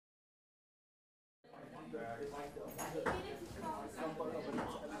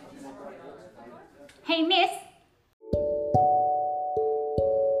Hey, miss.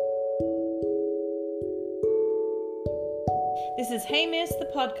 This is Hey Miss,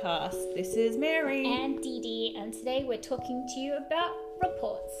 the podcast. This is Mary. And DeeDee, and today we're talking to you about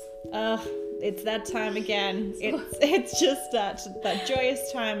reports. It's that time again. It's just that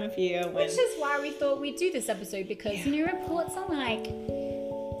joyous time of year when... Which is why we thought we'd do this episode, because, reports are like,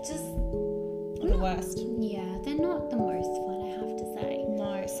 just... the worst. Yeah, they're not the most fun, I have to say.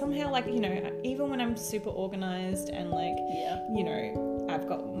 No, somehow, even when I'm super organised and, I've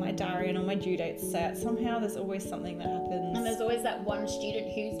got my diary and all my due dates set, somehow there's always something that happens. And there's always that one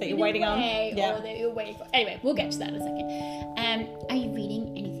student who's that you're waiting on. Yeah. Or that you're waiting for. Anyway, we'll get to that in a second. Are you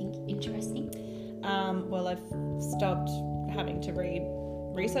reading anything interesting? Well, I've stopped having to read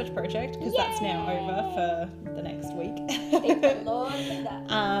research project because that's now over for the next week. Thank the Lord for that.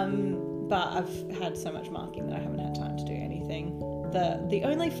 But I've had so much marking that I haven't had time to do anything. The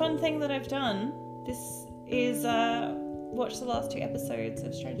only fun thing that I've done this is watch the last 2 episodes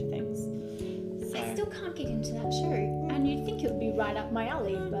of Stranger Things. So. I still can't get into that show, and you'd think it would be right up my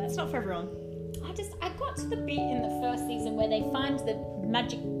alley, but it's not for everyone. I got to the bit in the first season where they find the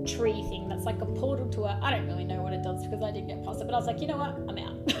magic tree thing that's like a portal to I don't really know what it does because I didn't get past it, but I was like, you know what, I'm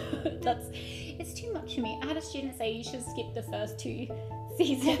out. It's too much for me. I had a student say you should skip the first 2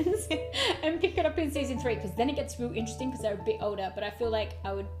 seasons and pick it up in season 3 because then it gets real interesting because they're a bit older, but I feel like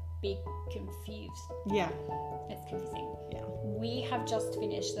I would be confused. Yeah. It's confusing. Yeah. We have just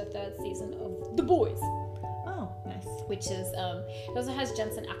finished the 3rd season of The Boys. Oh, nice. Which is, it also has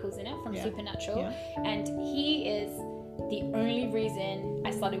Jensen Ackles in it from Supernatural. Yeah. And he is the only reason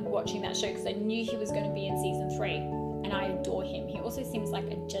I started watching that show because I knew he was going to be in season 3. And I adore him. He also seems like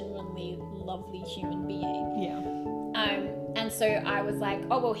a genuinely lovely human being. Yeah. And so I was like,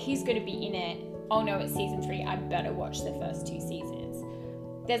 oh, well, he's going to be in it. Oh, no, it's season 3. I better watch the first 2 seasons.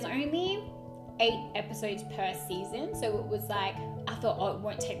 There's only 8 episodes per season, so it was like I thought, oh, it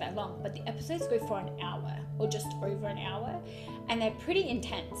won't take that long, but the episodes go for an hour or just over an hour, and they're pretty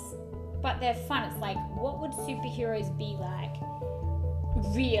intense, but they're fun. It's like, what would superheroes be like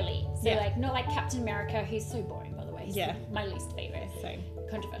really? So not like Captain America, who's so boring, by the way. He's my least favorite. Same.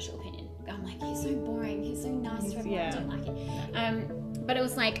 Controversial opinion. I'm like, he's so boring, he's so nice to everyone. I don't like it. But it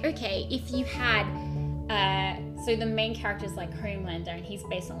was like, okay, if you had so the main character is like Homelander, and he's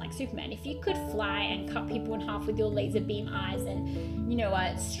based on like Superman. If you could fly and cut people in half with your laser beam eyes and,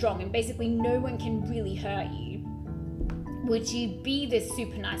 strong, and basically no one can really hurt you, would you be this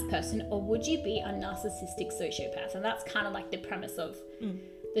super nice person, or would you be a narcissistic sociopath? And that's kind of like the premise of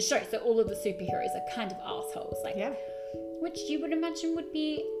the show. So all of the superheroes are kind of assholes, which you would imagine would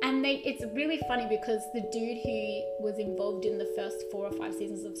be. And it's really funny because the dude who was involved in the first 4 or 5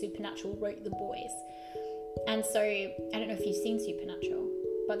 seasons of Supernatural wrote The Boys. And so, I don't know if you've seen Supernatural,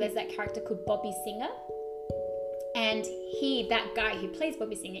 but there's that character called Bobby Singer. And that guy who plays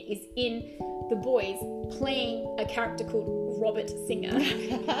Bobby Singer is in The Boys playing a character called Robert Singer,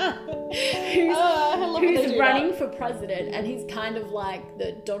 who's running for president, and he's kind of like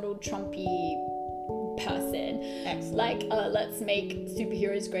the Donald Trumpy person. Excellent. Like, let's make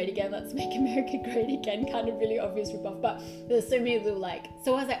superheroes great again, let's make America great again, kind of really obvious ripoff. But there's so many little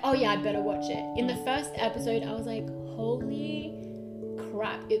so I was like, oh yeah, I better watch it. In the first episode I was like, holy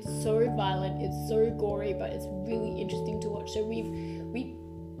crap, it's so violent, it's so gory, but it's really interesting to watch. So we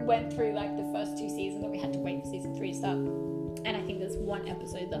went through the first 2 seasons, and we had to wait for season 3 to start, and I think there's 1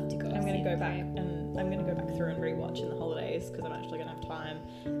 episode left to go. I'm going to go back through and rewatch in the holidays because I'm actually going to have time,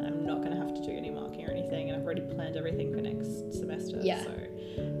 and I'm not going to have to do any marking or anything, and I've already planned everything for next semester. Yeah. So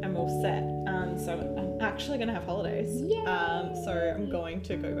I'm all set. So I'm actually going to have holidays. Yeah. So I'm going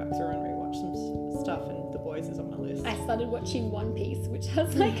to go back through and rewatch some stuff, and The Boys is on my list. I started watching One Piece, which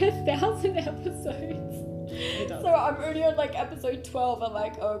has 1,000 episodes. It does. So I'm only on episode 12. I'm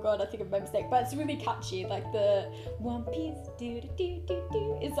like, oh god, I think I've made a mistake. But it's really catchy, the One Piece do do do do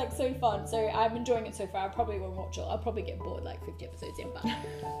do. It's so fun. So I'm enjoying it so far. I probably won't watch it. I'll probably get bored 50 episodes in. But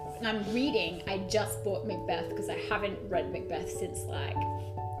and I'm reading. I just bought Macbeth because I haven't read Macbeth since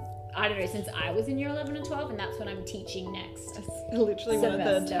I don't know, since I was in year 11 and 12, and that's what I'm teaching next. It's literally semester. One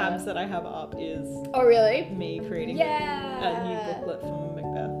of the tabs that I have up is me creating a new booklet for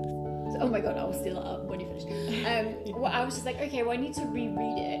Macbeth. Oh my god, I'll steal it up when you finish. Well, I was just like, okay, well, I need to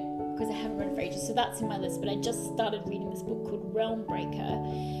reread it because I haven't read it for ages, so that's in my list. But I just started reading this book called Realm Breaker.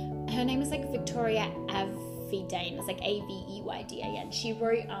 Her name is Victoria Aveydan. It's Aveydan. She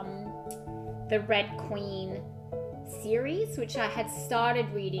wrote the Red Queen series, which I had started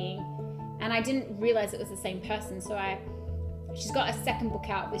reading, and I didn't realize it was the same person, so I she's got a second book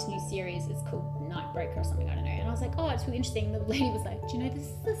out of this new series. It's called Nightbreaker or something, I don't know. And I was like, oh, it's really interesting. The lady was like, do you know this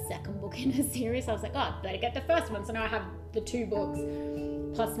is the second book in a series? I was like, oh, better get the first one. So now I have the 2 books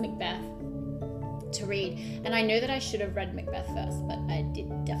plus Macbeth to read. And I know that I should have read Macbeth first, but I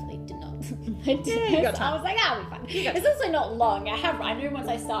definitely did not. I was like, I'll be fine. It's also not long. I know once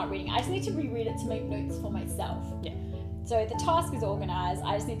I start reading, I just need to reread it to make notes for myself. Yeah. So the task is organized.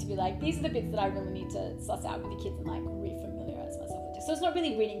 I just need to be like, these are the bits that I really need to suss out with the kids and like refamiliarize myself with it. So it's not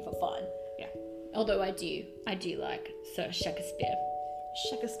really reading for fun. Yeah. Although I do like Sir Shakespeare.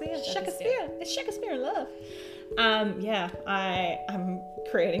 It's Shakespeare in love. I'm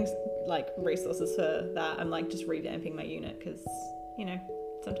creating like resources for that. I'm like just revamping my unit because, you know,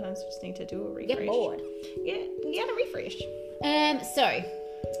 sometimes you just need to do a refresh. Get bored. Yeah, you gotta refresh. So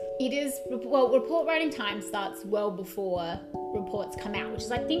it is, well, report writing time starts well before reports come out, which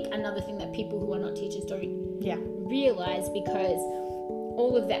is, I think, another thing that people who are not teachers don't realize, because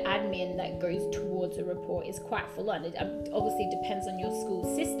all of the admin that goes towards a report is quite full on. It obviously depends on your school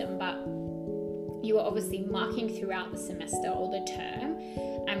system, but you are obviously marking throughout the semester or the term,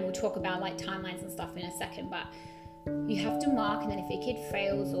 and we'll talk about like timelines and stuff in a second, but you have to mark, and then if a kid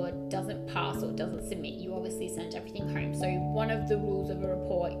fails or doesn't pass or doesn't submit, you obviously send everything home. So one of the rules of a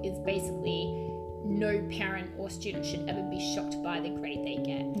report is basically no parent or student should ever be shocked by the grade they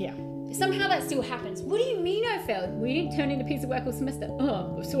get. Yeah. Somehow that still happens. What do you mean I failed? We didn't turn in a piece of work all semester.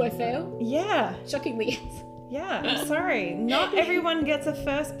 Oh, so I failed? Yeah. Shockingly, yes. Yeah, I'm sorry. Not everyone gets a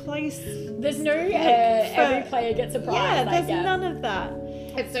first place. There's no every player gets a prize. Yeah, there's none of that.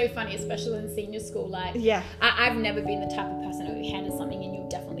 It's so funny, especially in senior school. Like, yeah, I've never been the type of person who handed something and you'll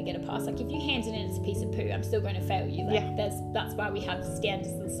definitely get a pass. Like, if you hand it in as a piece of poo, I'm still going to fail you. Like, that's why we have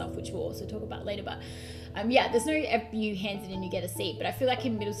standards and stuff, which we'll also talk about later. But there's no if you hand it in you get a C. But I feel like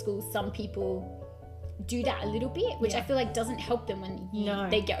in middle school, some people do that a little bit, which I feel like doesn't help them when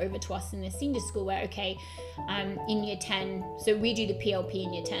they get over to us in their senior school, where in year 10, so we do the PLP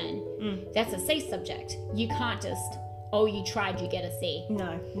in year 10. That's a safe subject. You can't just, you tried, you get a C.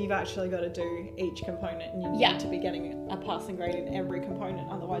 No, you've actually got to do each component, and you need to be getting a passing grade in every component,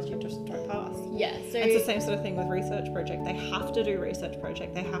 otherwise you just don't pass. Yeah, so it's the same sort of thing with research project. They have to do research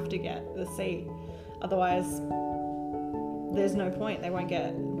project. They have to get the C, otherwise there's no point. They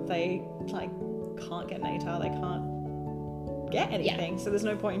can't get an ATAR, they can't get anything, so there's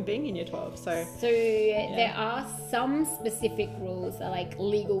no point in being in year 12. So there are some specific rules, like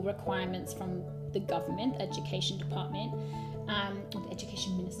legal requirements from the government, the education department, or the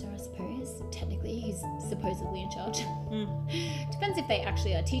education minister, I suppose, technically, who's supposedly in charge. Depends if they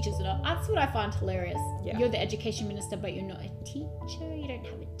actually are teachers or not. That's what I find hilarious. You're the education minister, but you're not a teacher, you don't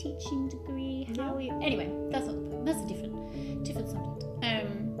have a teaching degree. How are you? Anyway, that's not the point. That's a different subject.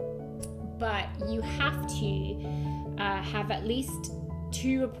 But you have to have at least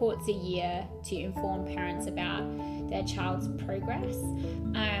 2 reports a year to inform parents about their child's progress.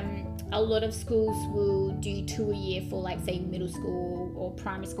 A lot of schools will do 2 a year for, like, say, middle school or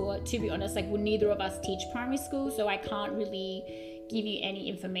primary school. To be honest, like, neither of us teach primary school, so I can't really give you any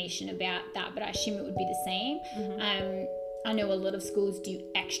information about that, but I assume it would be the same. I know a lot of schools do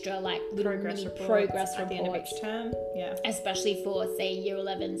extra, like, little progress reports at the end of each term. Yeah. Especially for, say, year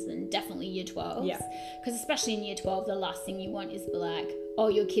 11s and definitely year 12s. Yeah. Because especially in year 12, the last thing you want is like,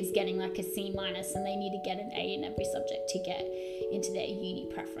 your kid's getting like a C- and they need to get an A in every subject to get into their uni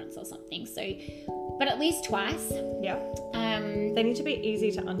preference or something. So, but at least twice. Yeah. They need to be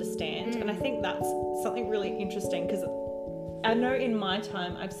easy to understand. And I think that's something really interesting, because I know in my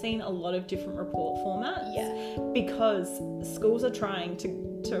time I've seen a lot of different report formats. Yeah. Because schools are trying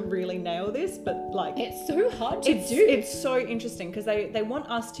to really nail this, but like it's so hard to do. It's so interesting because they want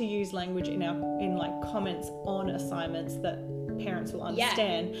us to use language in comments on assignments that parents will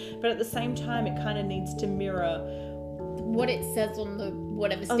understand. But at the same time, it kind of needs to mirror what it says on the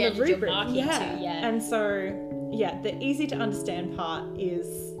whatever standard you're marking to. Yeah. And so the easy to understand part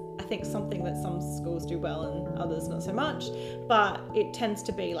is, I think, something that some schools do well and others not so much, but it tends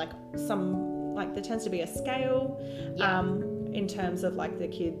to be there tends to be a scale in terms of like the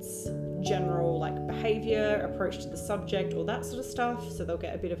kids' general like behavior, approach to the subject, all that sort of stuff. So they'll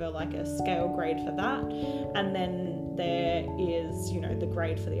get a bit of a scale grade for that, and then there is the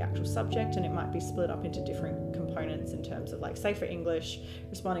grade for the actual subject, and it might be split up into different components in terms of, like, say for English,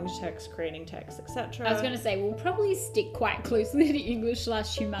 responding to text, creating text, etc. I was going to say we'll probably stick quite closely to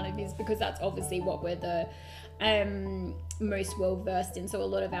English/humanities because that's obviously what we're the most well versed in, so a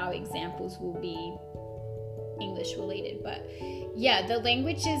lot of our examples will be English related. But the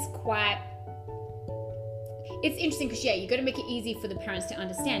language is it's interesting because you got to make it easy for the parents to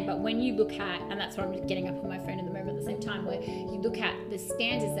understand, but when you look at, and that's what I'm getting up on my phone in the moment, moment at the same time, where you look at the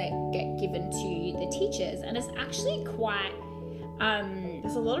standards that get given to the teachers, and it's actually quite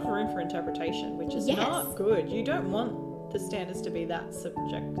there's a lot of room for interpretation, which is not good. You don't want the standards to be that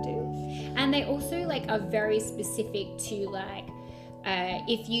subjective. And they also like are very specific to like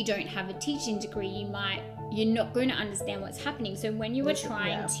if you don't have a teaching degree, you're not going to understand what's happening. So when you were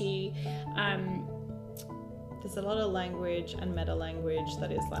trying to there's a lot of language and meta language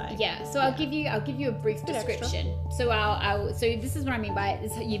that is like I'll give you a brief description. So this is what I mean by it,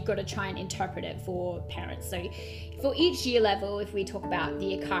 is you've got to try and interpret it for parents. So for each year level, if we talk about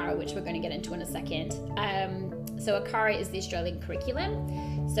the ACARA, which we're going to get into in a second, so ACARA is the Australian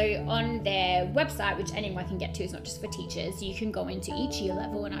curriculum. So on their website, which anyone can get to, is not just for teachers, you can go into each year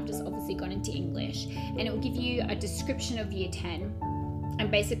level, and I've just obviously gone into English, and it will give you a description of year 10 and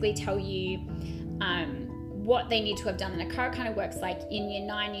basically tell you what they need to have done. And ACARA kind of works like in year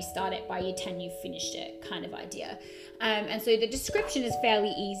 9 you start it, by year 10 you've finished it kind of idea. And so the description is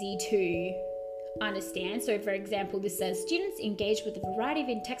fairly easy to understand. So for example, this says students engage with a variety of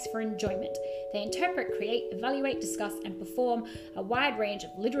in-text for enjoyment. They interpret, create, evaluate, discuss and perform a wide range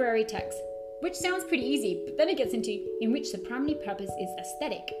of literary texts, which sounds pretty easy, but then it gets into in which the primary purpose is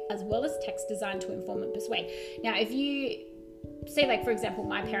aesthetic, as well as text designed to inform and persuade. Now, if you say, like, for example,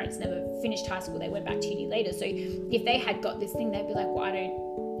 my parents never finished high school, they went back to uni later, so if they had got this thing, they'd be like, well, I don't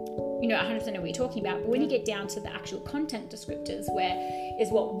 100% know what you're talking about. But when you get down to the actual content descriptors, where is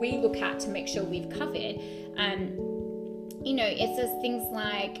what we look at to make sure we've covered, it says things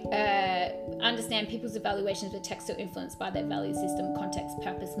like understand people's evaluations with text are influenced by their value system, context,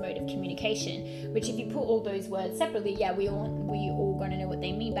 purpose, mode of communication, which if you put all those words separately, we all going to know what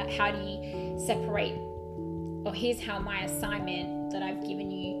they mean, but how do you separate, or here's how my assignment that I've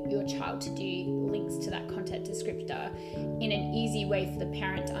given your child to do links to that content descriptor in an easy way for the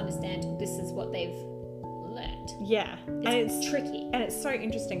parent to understand this is what they've learned. Yeah. It's tricky. And it's so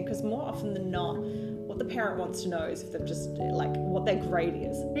interesting because more often than not, what the parent wants to know is if they've just, like, what their grade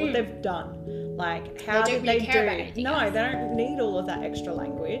is, what they've done. Like, how did they do? No, they don't need all of that extra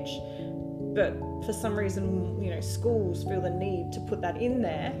language. But for some reason, schools feel the need to put that in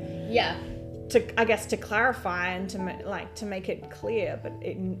there. Yeah. To clarify and to make it clear, but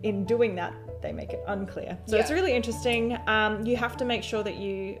in doing that they make it unclear. So it's really interesting. You have to make sure that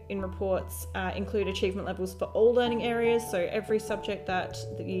you in reports include achievement levels for all learning areas, so every subject that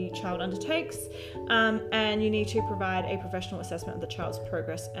the child undertakes, and you need to provide a professional assessment of the child's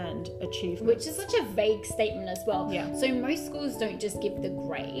progress and achievement, which is such a vague statement as well. So most schools don't just give the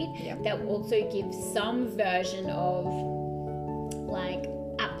grade, they'll also give some version of like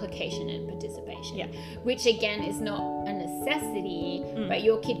application and participation, which again is not a necessity, but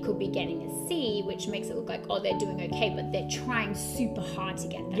your kid could be getting a C, which makes it look like, oh, they're doing okay, but they're trying super hard to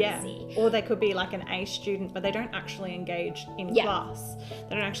get that C. Or they could be like an A student, but they don't actually engage in class.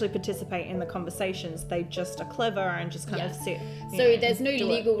 They don't actually participate in the conversations. They just are clever and just kind of sit. So there's no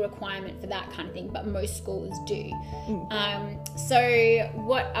legal requirement for that kind of thing, but most schools do. So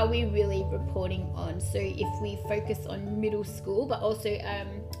what are we really reporting on? So if we focus on middle school, but also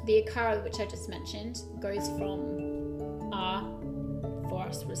the ACARA, which I just mentioned, goes from R for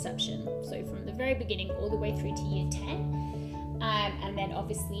us reception, so from the very beginning all the way through to year 10, and then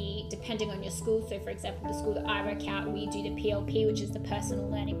obviously depending on your school, so for example the school that I work out, we do the PLP, which is the personal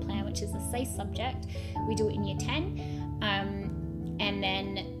learning plan, which is a SACE subject. We do it in year 10, and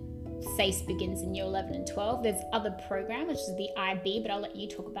then SACE begins in year 11 and 12. There's other program, which is the IB, but I'll let you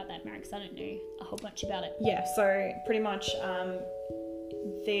talk about that, Mary, because I don't know a whole bunch about it. So pretty much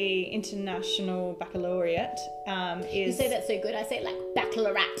the International Baccalaureate is... You say that so good. I say it like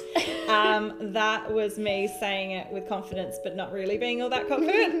baccalaureate. That was me saying it with confidence, but not really being all that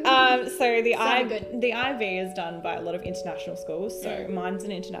confident. So the IB is done by a lot of international schools. So mine's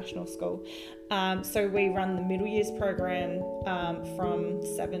an international school. So we run the middle years program from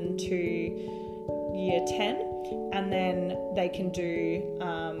 7 to year 10. And then they can do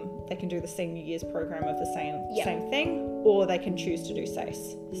the senior years program of the same thing, or they can choose to do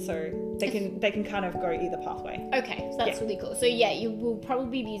SACE. So they can kind of go either pathway. Okay, so that's really cool. So you will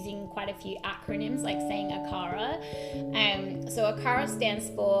probably be using quite a few acronyms, like saying ACARA. So ACARA stands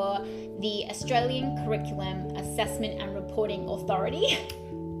for the Australian Curriculum Assessment and Reporting Authority.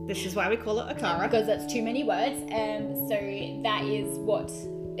 This is why we call it ACARA, because that's too many words. So that is what,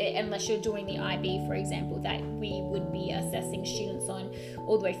 unless you're doing the IB, for example, that we would be assessing students on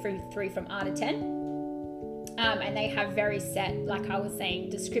all the way through from R to 10. And they have very set, like I was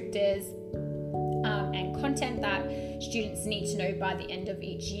saying, descriptors and content that students need to know by the end of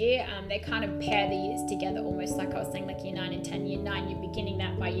each year. They kind of pair the years together, almost like I was saying, like year 9 and 10. Year 9, you're beginning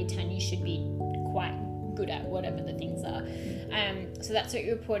that. By year 10, you should be quite good at whatever the things are. So that's what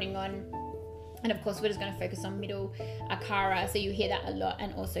you're reporting on. And of course, we're just going to focus on middle ACARA. So you hear that a lot.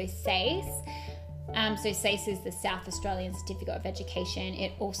 And also SACE. So SACE is the South Australian Certificate of Education.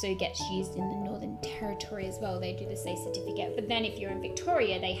 It also gets used in the Northern Territory as well. They do the SACE certificate. But then if you're in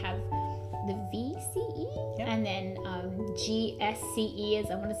Victoria, they have the VCE, and then GSCE,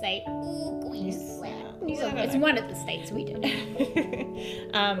 as I want to say, Queensland. It's one of the states we do.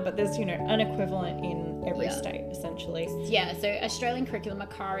 But there's, an equivalent in every state, essentially. Yeah, so Australian Curriculum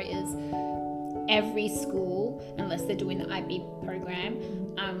ACARA is every school, unless they're doing the IB program,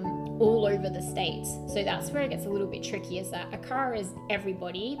 all over the states. So that's where it gets a little bit tricky, is that ACARA is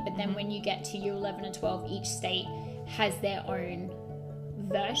everybody, but then when you get to year 11 and 12, each state has their own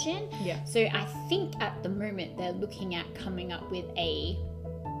version. Yeah. So I think at the moment they're looking at coming up with the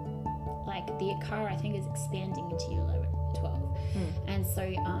ACARA I think is expanding into year 11 and 12. And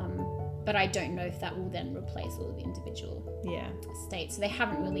so but I don't know if that will then replace all of the individual states. So they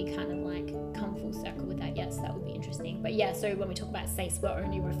haven't really kind of like come full circle with that yet, so that would be interesting. But yeah, so when we talk about SACE, we're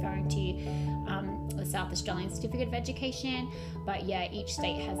only referring to the South Australian Certificate of Education, but yeah, each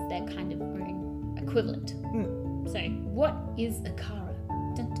state has their kind of own equivalent. So what is ACARA?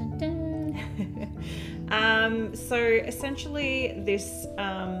 Dun, dun, dun. So essentially this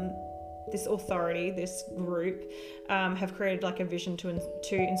authority, this group, have created like a vision to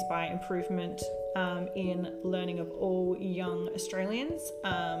inspire improvement in learning of all young Australians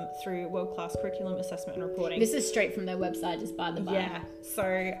through world-class curriculum assessment and reporting. This is straight from their website, just by the by. Yeah.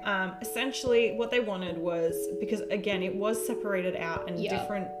 So essentially what they wanted was, because again it was separated out and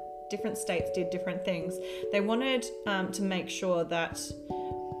different states did different things. They wanted to make sure that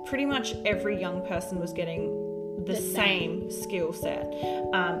pretty much every young person was getting the same skill set,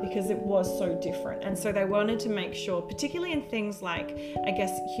 because it was so different. And so they wanted to make sure, particularly in things like, I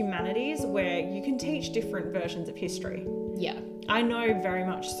guess, humanities, where you can teach different versions of history. Yeah. I know very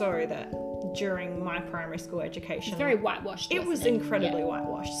much so that during my primary school education, it's very whitewashed. It was incredibly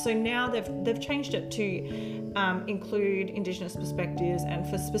whitewashed. So now they've changed it to include Indigenous perspectives and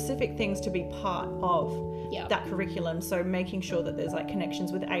for specific things to be part of that curriculum. So making sure that there's like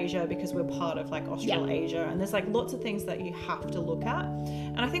connections with Asia, because we're part of like Australasia, and there's like lots of things that you have to look at.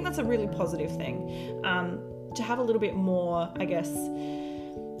 And I think that's a really positive thing, to have a little bit more, I guess.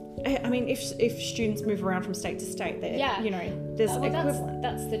 I mean, if students move around from state to state, there's equivalent.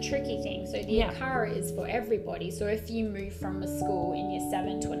 That's the tricky thing. So the ACARA is for everybody. So if you move from a school in year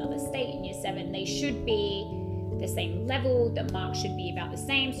 7 to another state in year 7, they should be the same level. The marks should be about the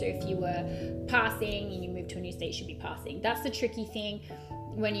same. So if you were passing and you move to a new state, you should be passing. That's the tricky thing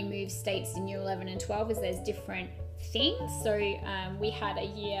when you move states in year 11 and 12, is there's different things. So we had a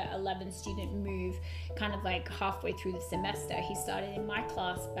year 11 student move kind of like halfway through the semester. He started in my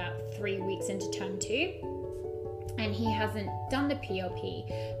class about 3 weeks into term 2, and he hasn't done the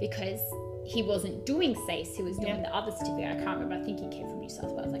PLP because he wasn't doing SACE, he was doing the other certificate. I can't remember, I think he came from New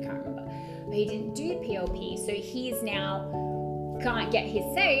South Wales, I can't remember, but he didn't do PLP, so he's now can't get his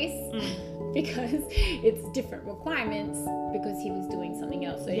SACE because it's different requirements, because he was doing something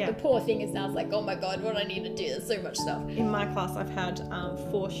else. So the poor thing is now it's like, oh my god, what do I need to do? There's so much stuff. In my class, I've had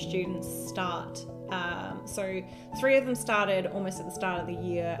 4 students start. So 3 of them started almost at the start of the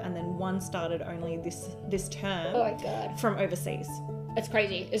year, and then 1 started only this term. Oh my god! From overseas. It's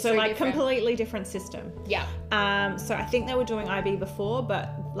crazy. It's so like different. Completely different system. Yeah. So I think they were doing IB before, but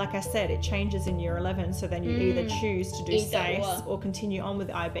like I said, it changes in year 11. So then you either choose to do SACE or continue on with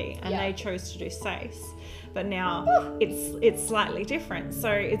IB, and they chose to do SACE. But now it's slightly different. So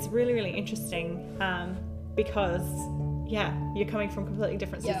it's really, really interesting, because you're coming from completely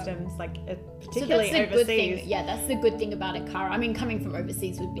different systems, like particularly so that's the overseas. Good thing. Yeah, that's the good thing about ACARA. I mean, coming from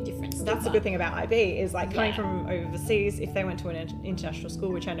overseas would be different. That's the good thing about IB, is like coming from overseas, if they went to an international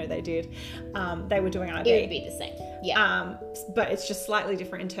school, which I know they did, they were doing IB. It would be the same. Yeah. But it's just slightly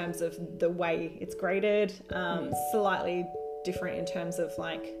different in terms of the way it's graded, slightly different in terms of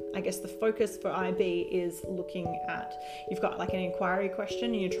like, I guess the focus for IB is looking at, you've got like an inquiry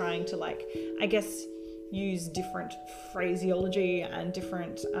question and you're trying to like, I guess, use different phraseology and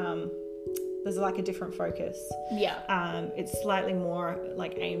different there's like a different focus. It's slightly more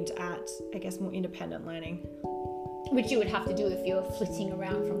like aimed at, I guess, more independent learning, which you would have to do if you're flitting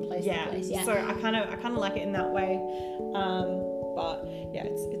around from place to place. So I kind of like it in that way, but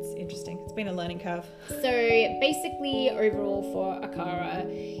it's interesting. It's been a learning curve. So basically, overall for ACARA,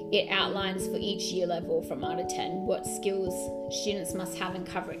 it outlines for each year level from out of 10 what skills students must have and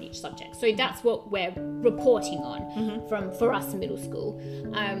cover in each subject. So that's what we're reporting on for us in middle school,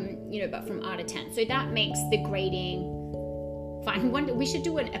 but from out of 10. So that makes the grading fine. We should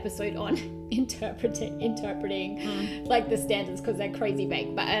do an episode on interpreting like the standards, because they're crazy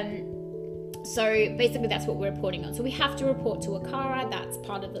vague. But so basically that's what we're reporting on. So we have to report to ACARA. That's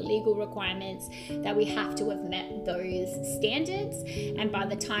part of the legal requirements, that we have to have met those standards. And by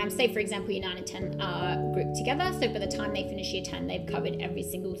the time, say for example, year 9 and 10 are grouped together, so by the time they finish year 10, they've covered every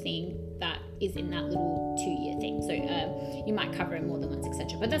single thing that is in that little 2-year thing. So you might cover it more than once,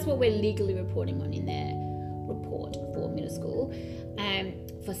 etc. But that's what we're legally reporting on in their report for middle school.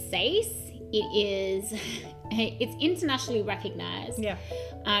 For SACE, it's internationally recognized,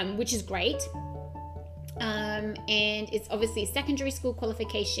 which is great. And it's obviously a secondary school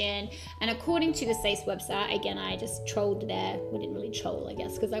qualification. And according to the SACE website, again, I just trolled there. We didn't really troll, I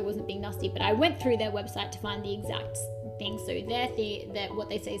guess, because I wasn't being nasty, but I went through their website to find the exact thing. So what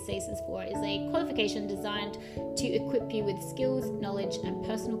they say SACE is for is a qualification designed to equip you with skills, knowledge, and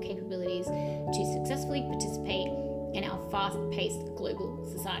personal capabilities to successfully participate in our fast-paced global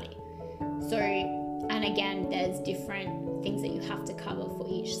society. So, and again, there's different things that you have to cover for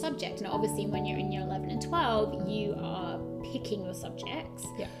each subject. Now, obviously, when you're in year 11 and 12, you are picking your subjects.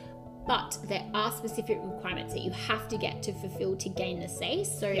 Yeah. But there are specific requirements that you have to get to fulfill to gain the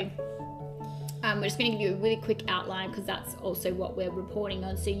SACE. So we're just going to give you a really quick outline, because that's also what we're reporting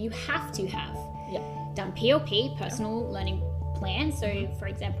on. So you have to have done PLP, personal learning plan. So, for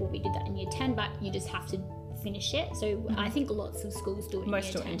example, we did that in year 10, but you just have to finish it. So I think lots of schools do it in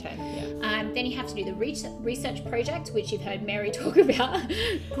Most year 10. do it in 10, Then you have to do the research project, which you've heard Mary talk about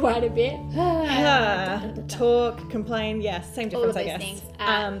quite a bit. Talk, complain, yes, same difference, I guess. Things.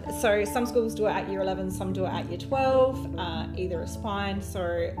 So some schools do it at year 11, some do it at year 12. Either is fine.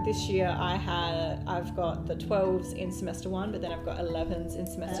 So this year I've got the 12s in semester 1, but then I've got 11s in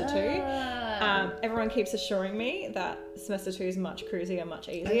semester 2. Everyone keeps assuring me that semester 2 is much cruisier, much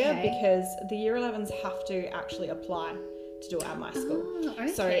easier, because the year 11s have to actually apply to do it at my school.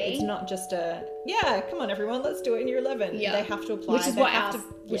 So it's not just come on everyone, let's do it in year 11. They have to apply. Which is what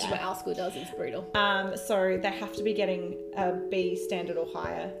our school does. It's brutal. So they have to be getting a B standard or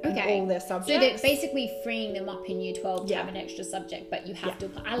higher in all their subjects. So they're basically freeing them up in year 12 to have an extra subject, but you have to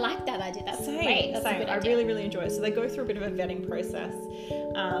apply. I like that idea. That's great. That's a good idea. I really, really enjoy it. So they go through a bit of a vetting process.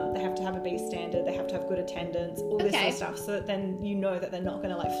 They have to have a B standard. They have to have good attendance, all this sort of stuff. So that then you know that they're not going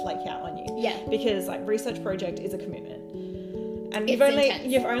to like flake out on you. Yeah. Because like research project is a commitment. And you've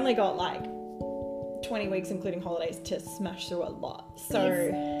only got like 20 weeks, including holidays, to smash through a lot. So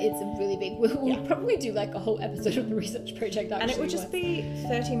it's a really big. We'll probably do like a whole episode of the research project. Actually, and it would just be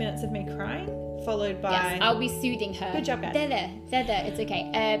 30 minutes of me crying, followed by. Yes, I'll be soothing her. Good job, guys. They're there. It's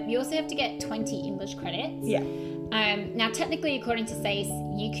okay. You also have to get 20 English credits. Yeah. Now, technically, according to SACE,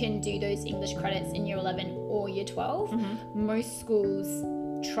 you can do those English credits in year 11 or year 12. Most schools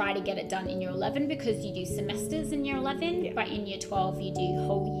try to get it done in year 11 because you do semesters in year 11, but in year 12 you do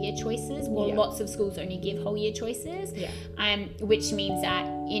whole year choices. Lots of schools only give whole year choices, which means that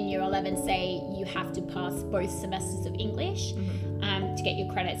in year 11, say you have to pass both semesters of English to get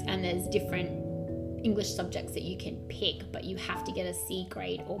your credits, and there's different English subjects that you can pick, but you have to get a C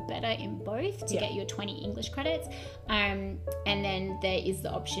grade or better in both to get your 20 English credits. And then there is the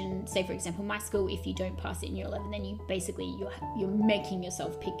option, say for example my school, if you don't pass it in year 11, then you basically you're making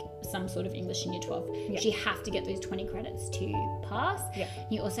yourself pick some sort of English in year 12. So you have to get those 20 credits to pass.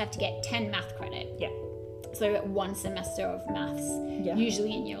 You also have to get 10 math credit. So 1 semester of maths,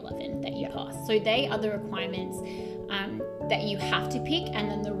 usually in year 11, that you pass. So they are the requirements that you have to pick, and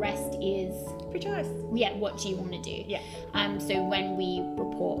then the rest is free choice. What do you want to do? So when we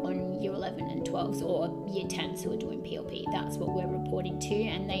report on year 11 and 12s or year 10s who are doing PLP, that's what we're reporting to,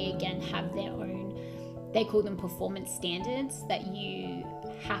 and they again have their own, they call them performance standards that you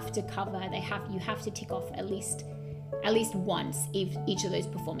have to cover. You have to tick off at least once each of those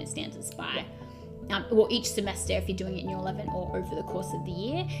performance standards by each semester if you're doing it in year 11 or over the course of the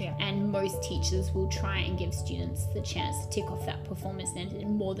year. And most teachers will try and give students the chance to tick off that performance standard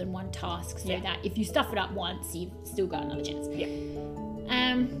in more than one task, so that if you stuff it up once, you've still got another chance.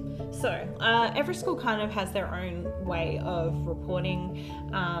 So every school kind of has their own way of reporting.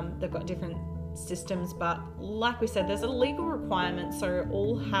 They've got different systems, but like we said, there's a legal requirement, so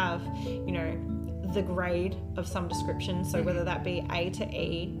all have, the grade of some description, so whether that be A to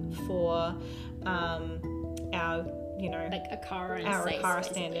E for our like ACARA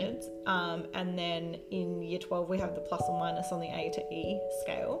standards, and then in year 12 we have the plus or minus on the A to E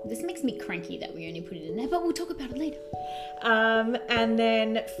scale. This makes me cranky that we only put it in there, but we'll talk about it later. And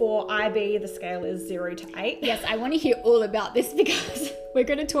then for IB the scale is 0 to 8. Yes, I want to hear all about this because we're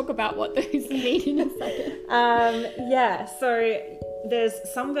going to talk about what those mean in a second. So there's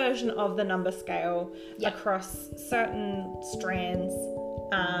some version of the number scale Yep. across certain strands,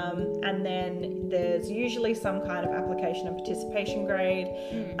 and then there's usually some kind of application and participation grade.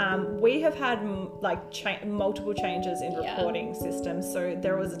 We have had multiple changes in Yeah. reporting systems, so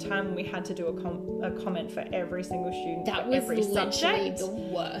there was a time when we had to do a comment for every single student That for was every literally subject. the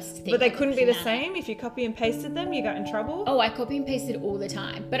worst thing. But they on couldn't be the planet. same. If you copy and pasted them, you got in trouble. Oh, I copy and pasted all the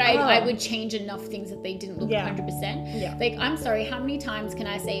time. But I would change enough things that they didn't look Yeah. 100%. Yeah. Like, I'm sorry, how many times can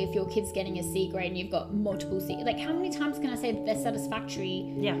I say if your kid's getting a C grade and you've got multiple C? Like, how many times can I say that they're satisfactory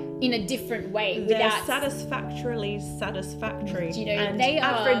Yeah. in a different way? They're without satisfactorily satisfactory. You know, and they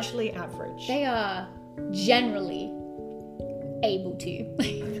are- averagely average. They are generally able to.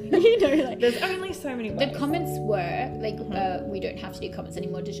 You know, like... There's only so many ways. The comments were like, we don't have to do comments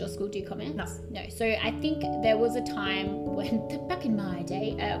anymore. Does your school do comments? No. So I think there was a time when, back in my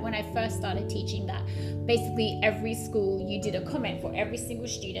day, when I first started teaching, that basically every school you did a comment for every single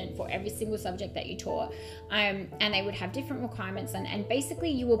student for every single subject that you taught, and they would have different requirements, and basically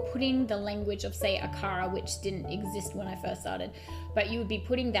you were putting the language of, say, ACARA, which didn't exist when I first started, but you would be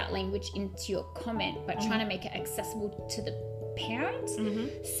putting that language into your comment, but trying to make it accessible to the parent.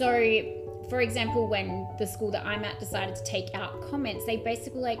 So, for example, when the school that I'm at decided to take out comments, they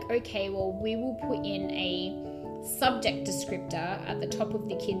basically like, okay, well, we will put in a subject descriptor at the top of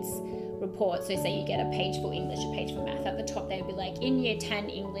the kids' report. So say you get a page for English, a page for math. At the top, they would be like, in year 10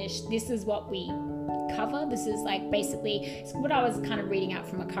 English, this is what we cover. This is like basically it's what I was kind of reading out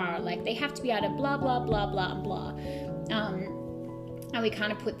from ACARA. Like, they have to be able to blah, blah, blah, blah, and blah. And we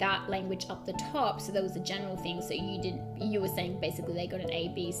kind of put that language up the top, so there was a general thing. So you were saying basically they got an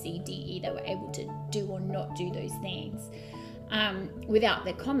A, B, C, D, E. They were able to do or not do those things without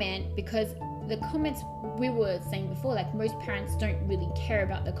the comment, because the comments, we were saying before, like, most parents don't really care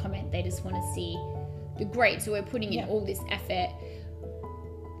about the comment. They just want to see the grade. So we're putting in all this effort.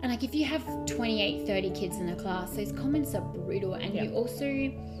 And like, if you have 28, 30 kids in a class, those comments are brutal. And you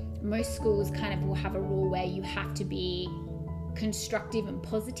also, most schools kind of will have a rule where you have to be constructive and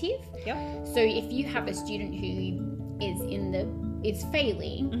positive. So if you have a student who is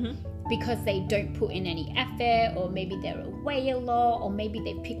failing because they don't put in any effort, or maybe they're away a lot, or maybe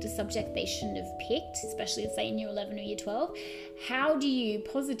they've picked a subject they shouldn't have picked, especially say in year 11 or year 12, how do you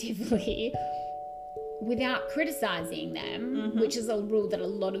positively, without criticizing them, which is a rule that a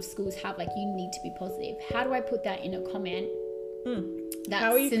lot of schools have, like, you need to be positive, how do I put that in a comment? That's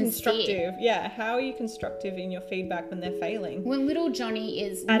how are you sincere? constructive? Yeah, how are you constructive in your feedback when they're failing? When little Johnny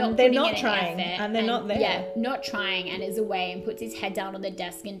is And not they're putting not in trying, an effort, and they're not there. Yeah, not trying, and is away and puts his head down on the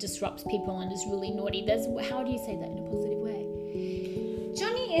desk and disrupts people and is really naughty. How do you say that in a positive way?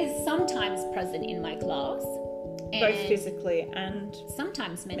 Johnny is sometimes present in my class, Both physically and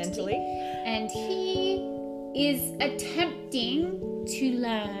sometimes mentally, and he is attempting to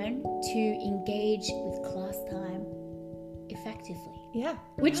learn to engage with class time effectively. Yeah.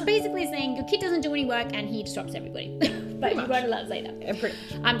 Which basically is saying your kid doesn't do any work and he disrupts everybody. But you weren't allowed to say that. Yeah, pretty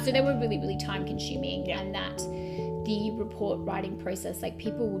much. So they were really, really time consuming, and that the report writing process, like,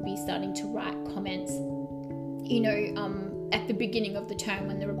 people would be starting to write comments, at the beginning of the term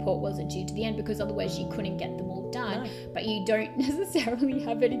when the report wasn't due to the end, because otherwise you couldn't get them all done. But you don't necessarily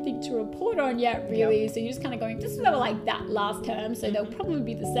have anything to report on yet, really. So you're just kind of going, this is like that last term, so they'll probably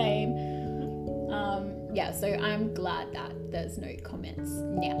be the same. So I'm glad that there's no comments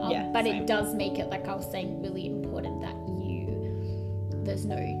now. But same. it does make it, like I was saying, really important that there's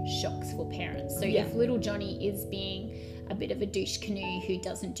no shocks for parents. So if little Johnny is being a bit of a douche canoe who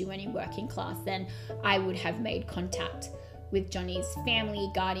doesn't do any work in class, then I would have made contact with Johnny's family,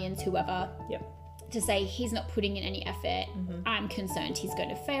 guardians, whoever, to say he's not putting in any effort. I'm concerned he's going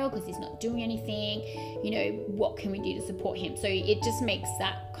to fail because he's not doing anything. What can we do to support him? So it just makes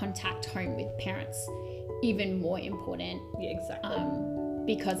that contact home with parents even more important. Yeah, exactly.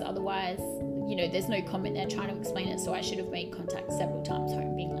 Because otherwise, there's no comment there trying to explain it. So I should have made contact several times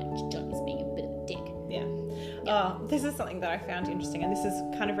home, being like, Johnny's being a bit of a dick. This is something that I found interesting, and this is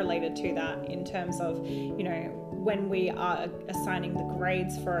kind of related to that in terms of, when we are assigning the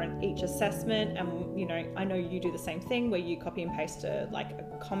grades for each assessment, and I know you do the same thing where you copy and paste a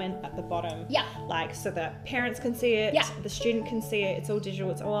comment at the bottom, so that parents can see it, the student can see it, it's all digital,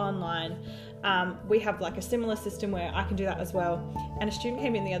 it's all online. We have a similar system where I can do that as well. And a student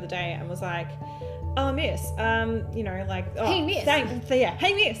came in the other day and was like, oh, miss, hey, miss.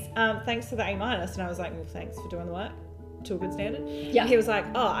 hey, miss, thanks for the A-. And I was like, well, thanks for doing the work. to a good standard. Yeah. And he was like,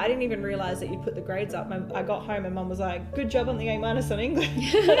 oh, I didn't even realise that you put the grades up. I got home and Mum was like, good job on the A- on English.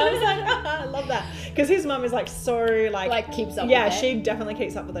 And I was like, I love that. Because his mum is like so like keeps up yeah, with it. she definitely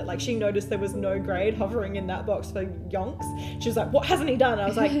keeps up with it. Like she noticed there was no grade hovering in that box for Yonks. She was like, what hasn't he done? And I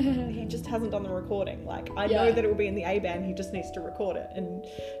was like, he just hasn't done the recording. Like I know that it will be in the A band, he just needs to record it. And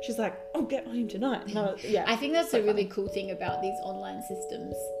she's like, I'll get on him tonight. And I was, yeah. I think that's a really cool thing about these online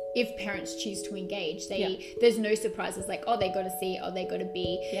systems. If parents choose to engage, there's no surprises like, oh, they got a C, oh, they got a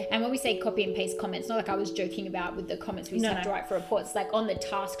B. Yeah. And when we say copy and paste comments, not like I was joking about with the comments we used to have to write for reports, like on the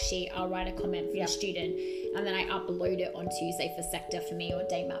task sheet, I'll write a comment for the student and then I upload it onto, say, for sector for me or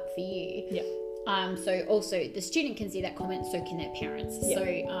day map for you. Yeah. So also the student can see that comment, so can their parents. Yeah. So,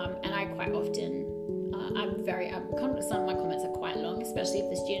 and I quite often, some of my comments are quite long, especially if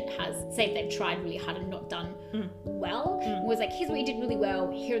the student has, say if they've tried really hard and not done well. It was like, here's what you did really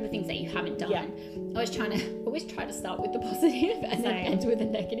well, here are the things that you haven't done. Yeah. I was always try to start with the positive and then end with the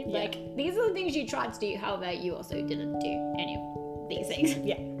negative. Yeah. Like, these are the things you tried to do, however, you also didn't do any of these things.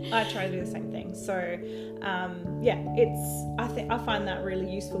 Yeah, I try to do the same thing. So, I find that really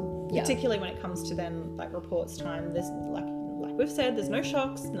useful, particularly when it comes to then like reports time. There's like we've said, there's no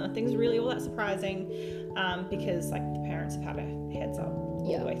shocks, nothing's really all that surprising, because like the parents have had a heads up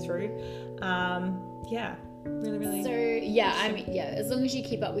all the way through. Really. So as long as you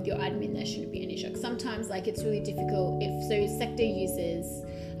keep up with your admin, there shouldn't be any shock. Sometimes like it's really difficult if sector uses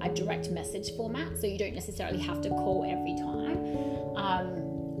a direct message format, so you don't necessarily have to call every time.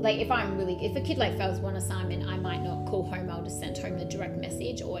 Like if a kid like fails one assignment, I might not call home, I'll just send home the direct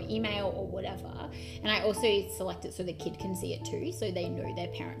message or email or whatever. And I also select it so the kid can see it too, so they know their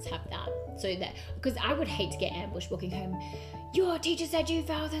parents have that. So that, because I would hate to get ambushed walking home, your teacher said you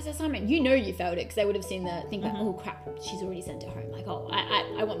failed this assignment. You know you failed it, because they would have seen the thing like, oh crap, she's already sent it home. Like, oh,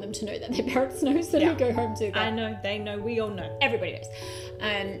 I want them to know that their parents know, so they go home too. I know, they know, we all know. Everybody knows.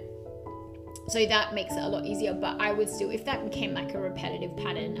 So that makes it a lot easier, but I would still, if that became like a repetitive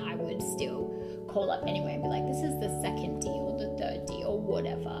pattern, I would still call up anyway and be like, this is the second D or the third D or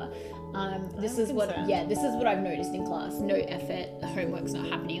whatever. This is what I've noticed in class. No effort, the homework's not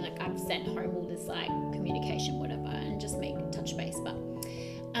happening. Like I've sent home all this like communication, whatever, and just make touch base. But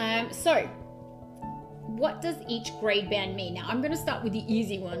so what does each grade band mean? Now I'm going to start with the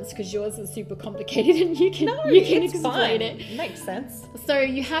easy ones because yours is super complicated and you can explain it. It makes sense. So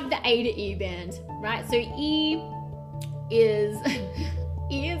you have the A to E band, right? So E is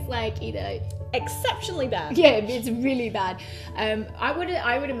like either exceptionally bad. Yeah, it's really bad.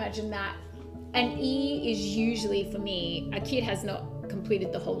 I would imagine that an E is usually, for me, a kid has not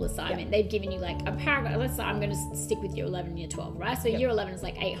completed the whole assignment. They've given you like a paragraph. Let's say I'm going to stick with year 11 and year 12, right? So year 11 is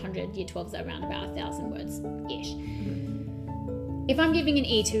like 800, year 12 is around about 1,000 words ish. If I'm giving an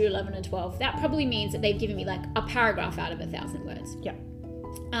E to year 11 and 12, that probably means that they've given me like a paragraph out of 1,000 words. Yeah.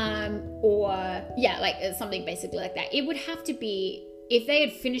 Like something basically like that. It would have to be, if they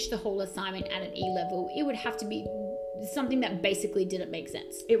had finished the whole assignment at an E level, it would have to be something that basically didn't make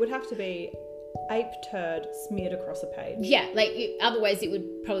sense. It would have to be ape turd smeared across a page. Yeah, otherwise it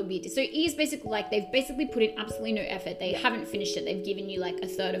would probably be. So E is basically like they've basically put in absolutely no effort. They haven't finished it. They've given you like a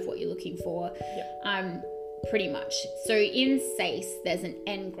third of what you're looking for. Yeah. Pretty much. So in SACE, there's an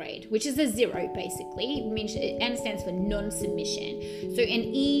N grade, which is a 0 basically. It means N stands for non-submission. So an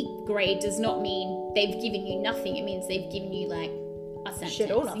E grade does not mean they've given you nothing. It means they've given you like a sentence.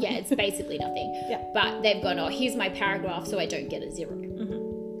 Shit or nothing. Yeah, it's basically nothing. Yeah. But they've gone, oh, here's my paragraph, so I don't get a 0.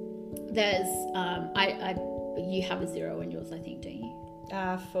 Mm-hmm. There's, you have a 0 in yours, I think, don't you?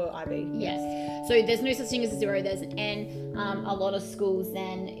 For IB. Yes. So there's no such thing as a 0, there's an N. A lot of schools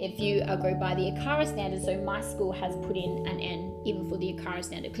then, if you go by the ACARA standard, so my school has put in an N even for the ACARA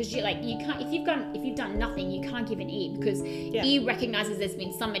standard, because you can't, if you've done nothing, you can't give an E, because E recognizes there's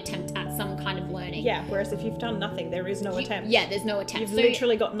been some attempt at some kind of learning. Yeah, whereas if you've done nothing, there is no attempt. Yeah, there's no attempt. You've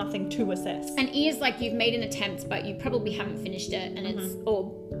literally got nothing to assess. An E is like you've made an attempt, but you probably haven't finished it, and it's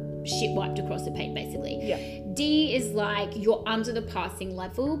all shit wiped across the page basically. Yeah. D is like you're under the passing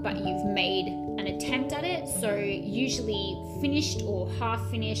level, but you've made an attempt at it. So usually finished or half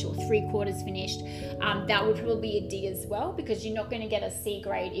finished or 3/4 finished. That would probably be a D as well, because you're not going to get a C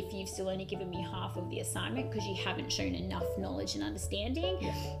grade if you've still only given me half of the assignment because you haven't shown enough knowledge and understanding.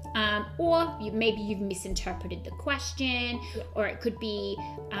 Yeah. Or maybe you've misinterpreted the question, or it could be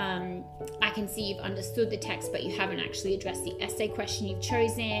I can see you've understood the text but you haven't actually addressed the essay question you've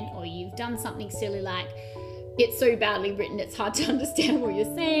chosen, or you've done something silly like it's so badly written it's hard to understand what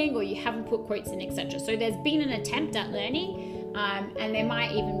you're saying, or you haven't put quotes in, etc. So there's been an attempt at learning, and there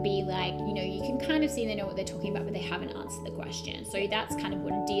might even be like, you can kind of see they know what they're talking about but they haven't answered the question. So that's kind of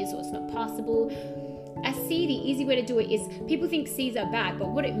what a D is, or it's not passable. a C, the easy way to do it is, people think C's are bad, but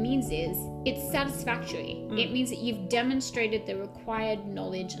what it means is it's satisfactory. It means that you've demonstrated the required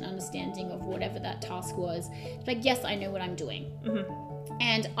knowledge and understanding of whatever that task was. It's like, yes, I know what I'm doing.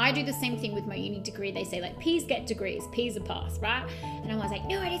 And I do the same thing with my uni degree. They say like, P's get degrees, P's are pass, right? And I was like,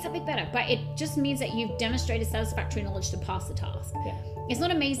 no, I need something better. But it just means that you've demonstrated satisfactory knowledge to pass the task. Yeah. It's not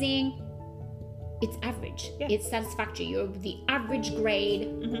amazing. It's average. Yeah. It's satisfactory. You're the average grade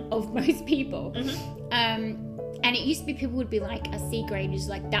of most people. And it used to be people would be like, a C grade is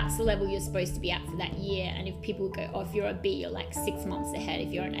like, that's the level you're supposed to be at for that year. And if people would go, oh, if you're a B, you're like 6 months ahead.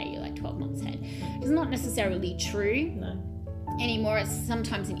 If you're an A, you're like 12 months ahead. It's not necessarily true. No. Anymore. It's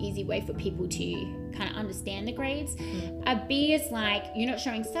sometimes an easy way for people to kind of understand the grades. A B is like, you're not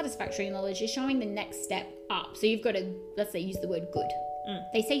showing satisfactory knowledge, you're showing the next step up. So you've got to, let's say, use the word good.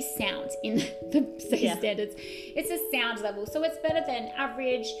 They say sound in the standards. It's a sound level. So it's better than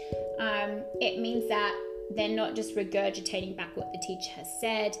average. It means that they're not just regurgitating back what the teacher has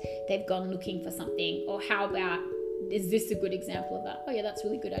said. They've gone looking for something. Or how about, is this a good example of that? Oh yeah, that's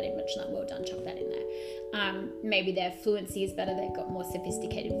really good. I didn't mention that. Well done. Chuck that in there. Maybe their fluency is better. They've got more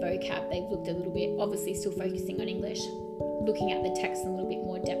sophisticated vocab. They've looked a little bit, obviously still focusing on English, looking at the text in a little bit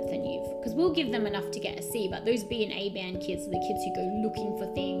more depth than you've, because we'll give them enough to get a C, but those B and A band kids are the kids who go looking for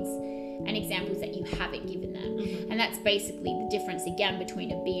things and examples that you haven't given them. And that's basically the difference again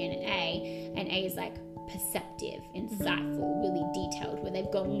between a B and an A. An A is like perceptive, insightful, really detailed, where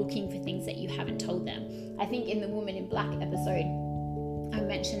they've gone looking for things that you haven't told them. I think in the Woman in Black episode, I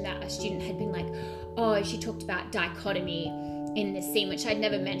mentioned that a student had been like, oh, she talked about dichotomy in this scene, which I'd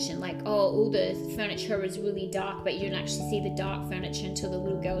never mentioned, like, oh, all the furniture is really dark, but you don't actually see the dark furniture until the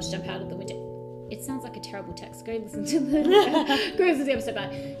little girls jump out of the window. It sounds like a terrible text. Go listen to the go listen to the episode.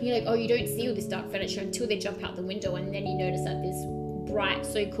 But you're like, oh, you don't see all this dark furniture until they jump out the window, and then you notice that this bright,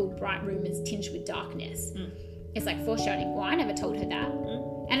 so-called bright room is tinged with darkness. It's like foreshadowing. Well, I never told her that.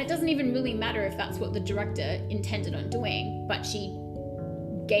 And it doesn't even really matter if that's what the director intended on doing, but she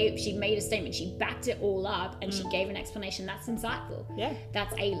made a statement, she backed it all up, and she gave an explanation. That's insightful. Yeah.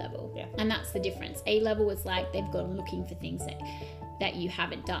 That's A level. Yeah. And that's the difference. A level is like, they've gone looking for things that you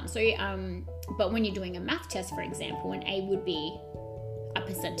haven't done. So, but when you're doing a math test, for example, an A would be a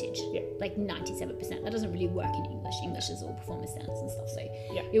percentage, like 97%. That doesn't really work in English. English is all performance standards and stuff. So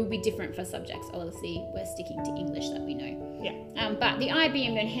it will be different for subjects. Obviously, we're sticking to English that we know. Yeah. But the IB,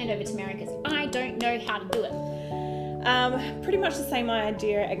 I'm going to hand over to Mary because I don't know how to do it. Pretty much the same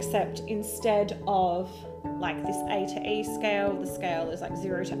idea, except instead of like this A to E scale, the scale is like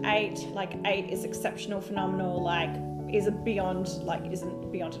 0 to 8. Like 8 is exceptional, phenomenal, like isn't beyond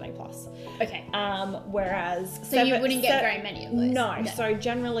an A plus. Okay. Whereas so you wouldn't get very many of those. No. So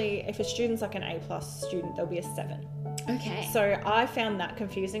generally, if a student's like an A plus student, there'll be a 7. Okay. So I found that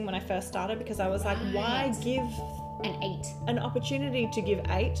confusing when I first started, because I was like, why give an 8 an opportunity to give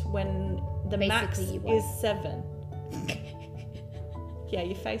 8 when the max is 7? Yeah,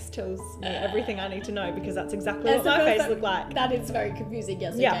 your face tells me everything I need to know, because that's exactly what my face looked like. That is very confusing,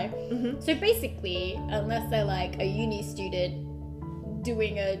 yes, okay. So basically, unless they're like a uni student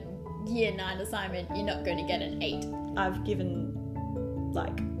doing a year 9 assignment, you're not going to get an 8. I've given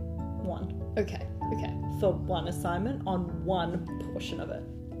like 1. Okay. For one assignment on one portion of it.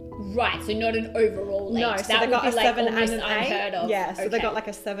 Right, so not an overall 8. No, so they got a 7 and an 8. Of. Yeah, so they got like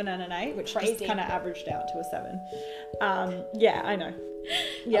a 7 and an 8, which just kind of averaged out to a 7. Yeah, I know.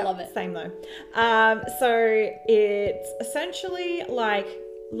 I love it. Same though. So it's essentially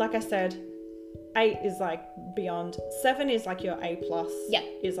like I said, 8 is like beyond. 7 is like your A plus. Yeah.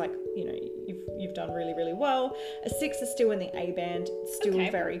 Is like, you know, you've done really, really well. A 6 is still in the A band, still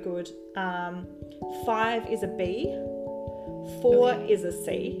very good. 5 is a B. 4 is a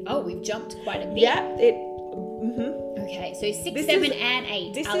C. Oh, we've jumped quite a bit. Yeah. Okay, so 6, 7, and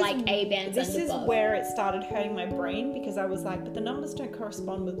 8 are like A bands. This is where it started hurting my brain, because I was like, but the numbers don't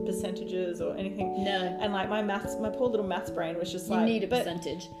correspond with percentages or anything. No. And like my poor little maths brain was just like, you need a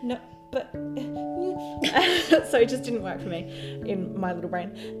percentage. No, but so it just didn't work for me in my little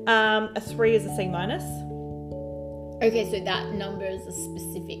brain. A 3 is a C minus. Okay, so that number is a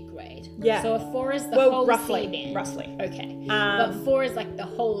specific grade. Yeah. So a 4 is the whole roughly, C band. Roughly. Okay. But 4 is like the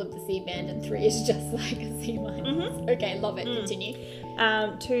whole of the C band, and 3 is just like a C minus. Okay, love it. Continue.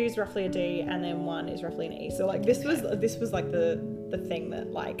 2 is roughly a D, and then 1 is roughly an E. So like this was like the thing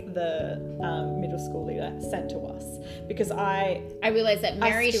that like the middle school leader sent to us, because I realized that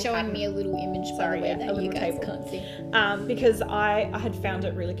Mary's showing me a little image, by the way, that you guys can't see. Because I had found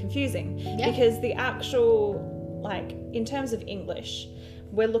it really confusing, because the actual, like, in terms of English,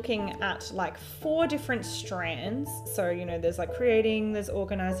 we're looking at like 4 different strands. So, you know, there's like creating, there's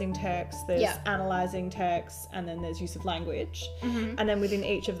organizing text, there's analyzing text, and then there's use of language. And then within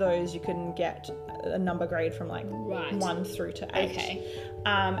each of those, you can get a number grade from like 1 through to 8. Okay.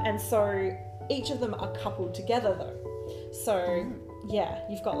 And so each of them are coupled together though. So yeah,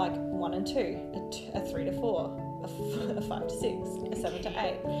 you've got like 1 and 2, a 3 to 4. A 5 to 6, a 7 to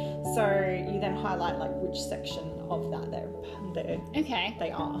 8. So you then highlight like which section of that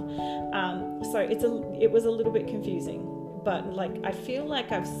they are. So it was a little bit confusing, but like I feel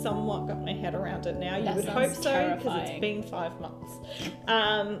like I've somewhat got my head around it now. You would hope so, because it's been 5 months.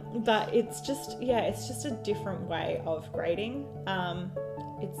 But it's just a different way of grading.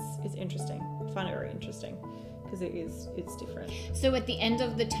 It's interesting. I find it very interesting. Because it's different. So at the end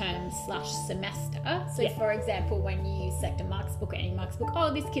of the term / semester, so for example, when you select a marks book or any marks book,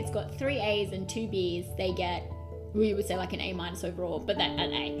 oh, this kid's got 3 A's and 2 B's, they get, we would say like an A- overall, but that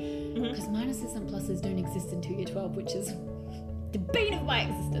an A. Because minuses and pluses don't exist until year 12, which is the bane of my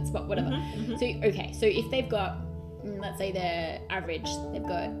existence, but whatever. So, okay, so if they've got, let's say their average, they've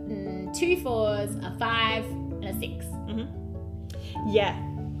got 2 4s, a 5, and a 6. Yeah.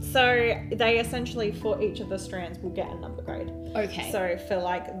 So they essentially, for each of the strands, will get a number grade. Okay. So for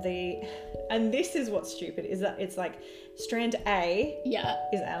like and this is what's stupid, is that it's like strand A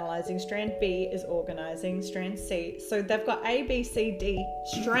is analyzing, strand B is organizing, strand C. So they've got A, B, C, D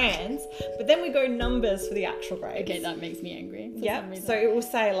strands, but then we go numbers for the actual grades. Okay, that makes me angry. Yeah. So it will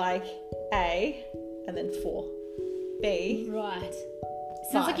say like A and then 4. B. Right.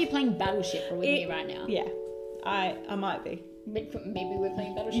 Sounds like you're playing Battleship with me right now. Yeah. I might be. Maybe we're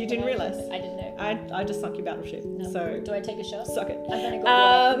playing Battleship. You didn't realise? I didn't know. I just sunk your Battleship. No. So do I take a shot? Suck it. I'm gonna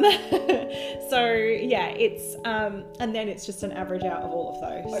go so yeah, it's and then it's just an average out of all of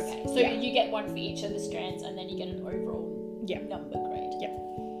those. Okay. So you get 1 for each of the strands, and then you get an overall number grade. Yeah.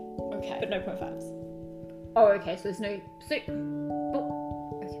 Okay. But no 0.5s. Oh, okay. So there's no. Okay.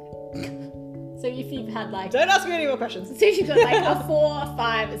 So if you've had like. Don't ask me any more questions. So if you've got like a 4, a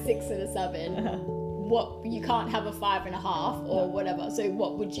 5, a 6, and a 7. What, you can't have a 5.5 or whatever. So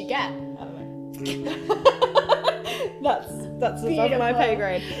what would you get? I don't know. that's above my pay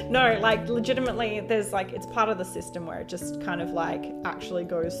grade. No, like legitimately, there's like, it's part of the system where it just kind of like actually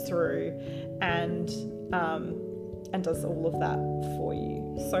goes through and does all of that for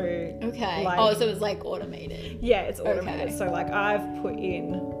you. So okay. Like, so it's like automated. Yeah, it's automated. Okay. So like I've put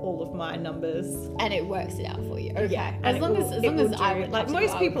in all of my numbers and it works it out for you. Okay. Yeah, as long as I would like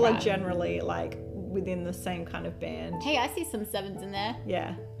most people are generally like within the same kind of band. Hey, I see some 7s in there.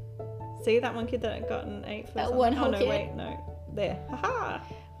 Yeah. See that one kid that got an 8 for that something? one whole oh, no, kid? Wait, no. There. Haha.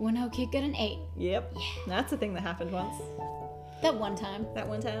 One whole kid got an 8. Yep. Yeah. That's a thing that happened once. That one time, that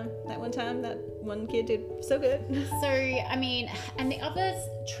one kid did so good. So, I mean, and the other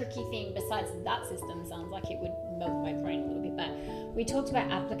tricky thing besides that system, sounds like it would melt my brain a little bit, but we talked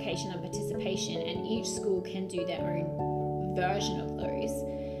about application and participation, and each school can do their own version of those.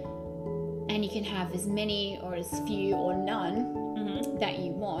 And you can have as many or as few or none that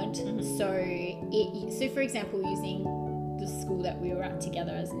you want. So for example, using the school that we were at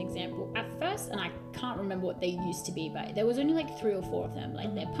together as an example, at first, and I can't remember what they used to be, but there was only like 3 or 4 of them.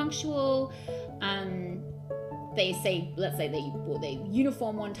 Like they're punctual, they say, let's say they wore their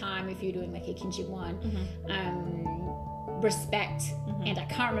uniform one time if you're doing like a kinship one, respect, and I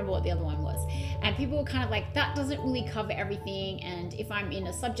can't remember what the other one was. And people were kind of like, that doesn't really cover everything, and if I'm in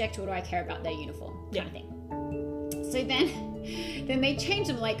a subject, what do I care about their uniform kind of thing. So then they changed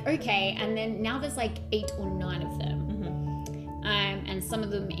them, like, okay, and then now there's like 8 or 9 of them. And some of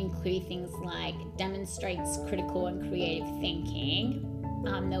them include things like demonstrates critical and creative thinking.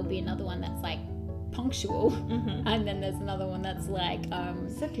 There'll be another one that's like punctual, and then there's another one that's like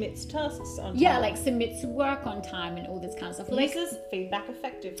submits tasks on time. Yeah, like submits work on time and all this kind of stuff. Uses feedback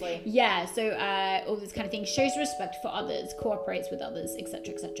effectively. Yeah, so all this kind of thing, shows respect for others, cooperates with others,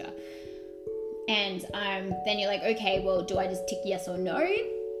 etc., etc. And then you're like, okay, well, do I just tick yes or no?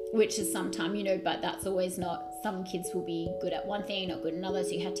 Which is sometime, but that's always not. Some kids will be good at one thing, not good at another,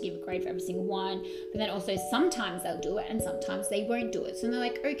 so you have to give a grade for every single one. But then also sometimes they'll do it and sometimes they won't do it. So they're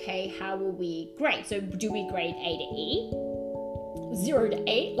like, okay, how will we grade? So do we grade A to E? 0 to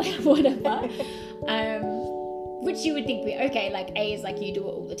 8, like whatever. Which you would think, okay, like A is like you do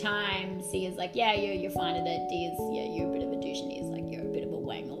it all the time. C is like, yeah, you're fine at it. D is, yeah, you're a bit of a douche, and E is like, you're a bit of a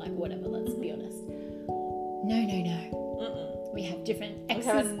wang, or like whatever, let's be honest. No. We have different X's.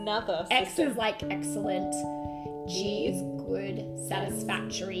 We have another system. X is like excellent. G is good,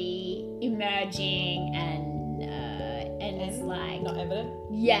 satisfactory, emerging, and and it's like not evident.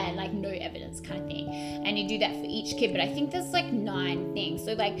 Yeah, like no evidence kind of thing. And you do that for each kid, but I think there's like 9 things.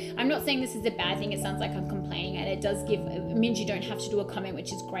 So like, I'm not saying this is a bad thing. It sounds like I'm complaining, and it does it means you don't have to do a comment,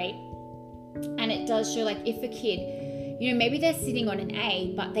 which is great. And it does show, like, if a kid, you know, maybe they're sitting on an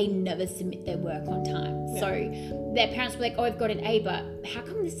A, but they never submit their work on time. Yeah. So their parents were like, oh, I've got an A, but how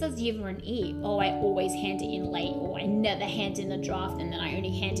come this says you have an E? Oh, I always hand it in late, or I never hand in the draft, and then I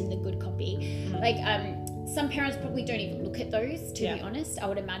only hand in the good copy. Mm-hmm. Like, some parents probably don't even look at those, to be honest, I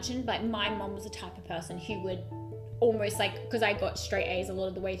would imagine. But my mom was the type of person who would almost like, because I got straight A's a lot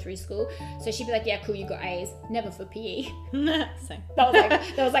of the way through school, so she'd be like, yeah, cool, you got A's, never for PE. Same.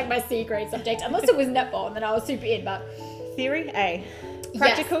 That was like my C grade subject, unless it was netball, and then I was super in. But theory A,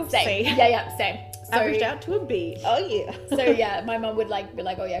 practical yes, C. Yeah, same. So, averaged out to a B. Oh yeah. So yeah, my mum would like be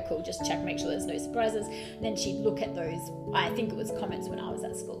like, oh yeah, cool, just check, make sure there's no surprises. And then she'd look at those, I think it was comments when I was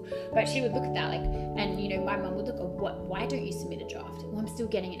at school, but she would look at that, like, and you know, my mum would look at why don't you submit a draft? Well, I'm still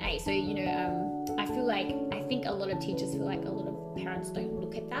getting an A. So you know, I think a lot of teachers feel like a lot of parents don't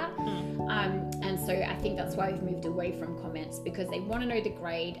look at that. And so I think that's why we've moved away from comments, because they want to know the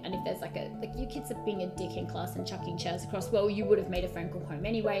grade, and if there's like your kids are being a dick in class and chucking chairs across, well, you would have made a phone call home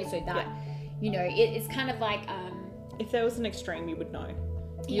anyway, so that you know, it's kind of like if there was an extreme, you would know.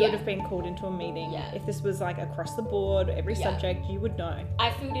 You would have been called into a meeting. Yeah. If this was like across the board, every subject, you would know.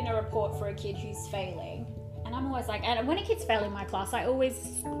 I filled in a report for a kid who's failing, and I'm always like, and when a kid's failing my class, I always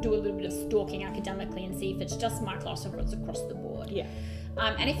do a little bit of stalking academically and see if it's just my class or if it's across the board. Yeah.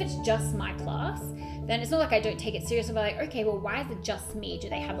 And if it's just my class, then it's not like I don't take it seriously. But like, okay, well, why is it just me? Do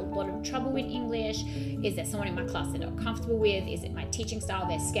they have a lot of trouble with English? Is there someone in my class they're not comfortable with? Is it my teaching style?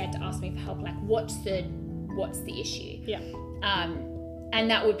 They're scared to ask me for help. Like, what's the issue? Yeah. And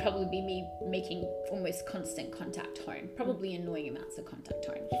that would probably be me making almost constant contact home, probably annoying amounts of contact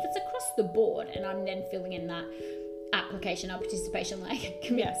home. If it's across the board and I'm then filling in that application or participation, like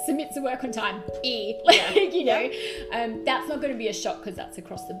submits the work on time, you know, that's not going to be a shock because that's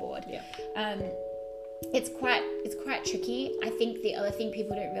across the board. It's quite tricky. I think the other thing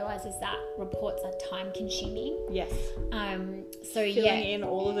people don't realize is that reports are time consuming. Yes. So filling in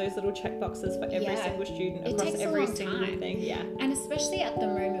all of those little check boxes for every single student across every single thing. Yeah. And especially at the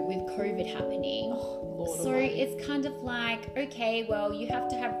moment with COVID happening. It's kind of like, okay, well, you have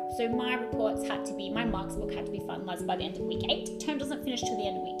to have, so my reports had to be, my marks book had to be finalized by the end of week 8. Term doesn't finish till the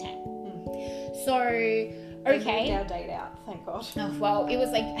end of week 10. So, okay. Our date out, thank God. Oh, well, it was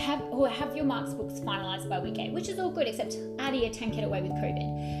like, have your marks books finalised by week 8, which is all good, except our year 10 get away with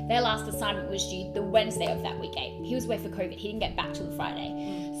COVID. Their last assignment was due the Wednesday of that week 8. He was away for COVID. He didn't get back till the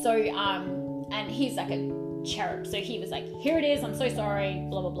Friday. So, and he's like a cherub. So he was like, here it is, I'm so sorry,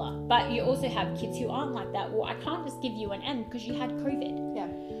 blah, blah, blah. But you also have kids who aren't like that. Well, I can't just give you an N because you had COVID. Yeah.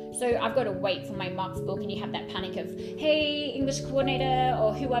 So I've got to wait for my marks book, and you have that panic of, hey, English coordinator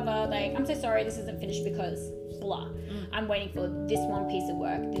or whoever, like, I'm so sorry, this isn't finished because blah. I'm waiting for this one piece of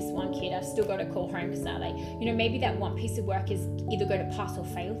work, this one kid, I've still got to call home because maybe that one piece of work is either going to pass or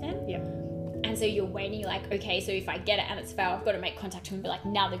fail them. Yeah. And so you're waiting, you're like, okay, so if I get it and it's fail, I've got to make contact with them and be like,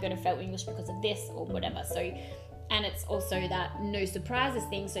 now they're going to fail English because of this or whatever. So, and it's also that no surprises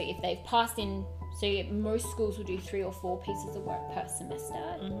thing. So if they've passed in, so most schools will do 3 or 4 pieces of work per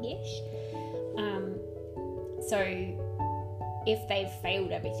semester-ish. So if they've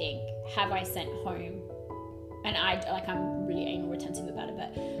failed everything, have I sent home? And I'm really anal retentive about it,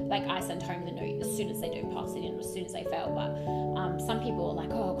 but like I send home the note as soon as they don't pass it in, as soon as they fail. But some people are like,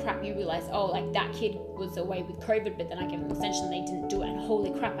 oh crap, you realize, oh, like that kid was away with COVID, but then I gave them an extension and they didn't do it. And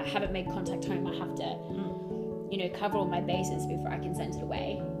holy crap, I haven't made contact home. I have to, cover all my bases before I can send it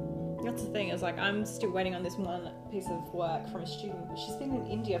away. That's the thing, is like I'm still waiting on this one piece of work from a student. She's been in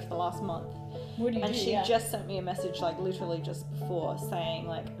India for the last month. What do you do? And she just sent me a message like literally just before saying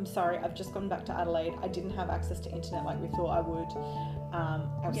like, I'm sorry, I've just gone back to Adelaide. I didn't have access to internet like we thought I would.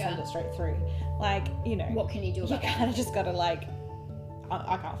 I'll send it straight through. Like, what can you do about that? You kind of just gotta like,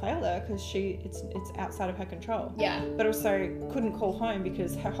 I can't fail her because it's outside of her control. Yeah. But also couldn't call home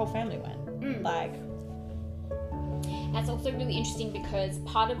because her whole family went. Like. That's also really interesting because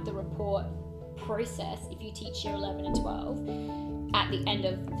part of the report process, if you teach year 11 and 12, at the end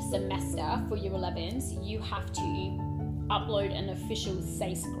of the semester for year 11s, you have to upload an official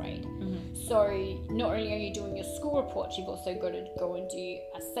SACE grade. So not only are you doing your school report, you've also got to go and do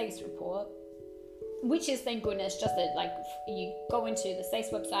a SACE report, which is, thank goodness, just that like you go into the SACE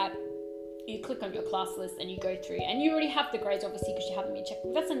website, you click on your class list and you go through, and you already have the grades obviously because you haven't been checked.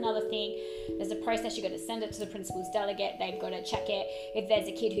 That's another thing. There's a process. You got to send it to the principal's delegate. They've got to check it. If there's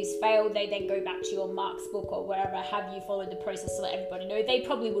a kid who's failed, they then go back to your marks book or wherever. Have you followed the process to let everybody know? They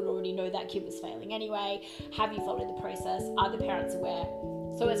probably would already know that kid was failing anyway. Have you followed the process? Are the parents aware?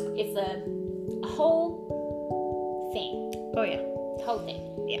 So it's a whole thing. Oh yeah. Whole thing.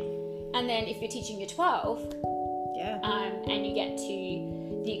 Yeah. And then if you're teaching year 12, and you get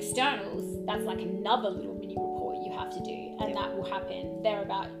to the externals, that's like another little mini report you have to do, and that will happen. They're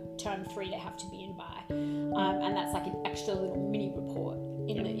about term 3 they have to be in by, and that's like an extra little mini report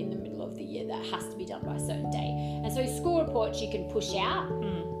in the middle of the year that has to be done by a certain day. And so school reports you can push out,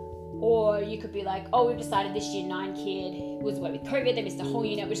 or you could be like, oh, we've decided this year 9 kid was away with COVID, they missed a whole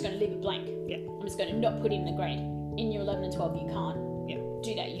unit, we're just going to leave it blank. I'm just going to not put in the grade. In year 11 and 12 you can't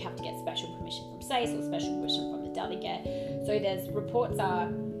do that. You have to get special permission from SACE or special permission from the delegate. So there's reports are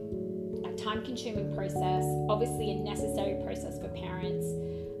a time-consuming process, obviously a necessary process for parents,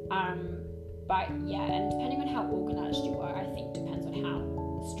 but and depending on how organised you are, I think depends on how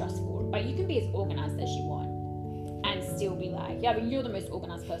stressful. But you can be as organised as you want and still be like, yeah, but you're the most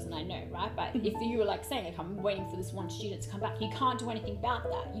organised person I know, right? But if you were like saying, like, I'm waiting for this one student to come back, you can't do anything about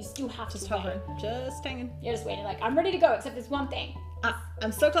that. You still have to wait. Just hanging. You're just waiting, like, I'm ready to go, except there's one thing.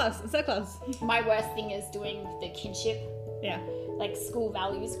 I'm so close. My worst thing is doing the kinship, like school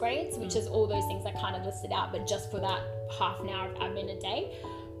values grades, which is all those things I kind of listed out, but just for that half an hour of admin a day.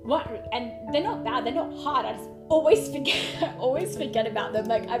 And they're not bad, they're not hard. I just always forget about them.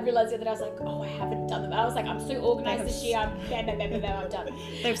 Like I realized that I was like, oh, I haven't done them. I was like, I'm so organized this year. I'm done.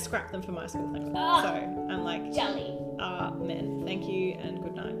 They've scrapped them for my school, thankfully. So I'm like, jelly. Men, thank you and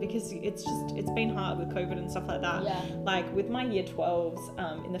good night, because it's been hard with COVID and stuff like that. Like with my year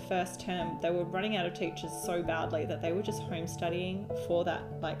 12s, in the first term they were running out of teachers so badly that they were just home studying for that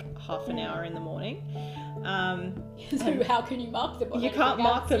like half an hour in the morning. So how can you mark them? You can't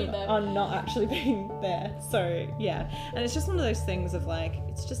mark them on not actually being there. So and it's just one of those things of like,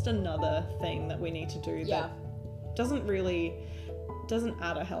 it's just another thing that we need to do that doesn't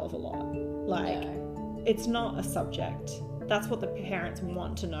add a hell of a lot. Like it's not a subject. That's what the parents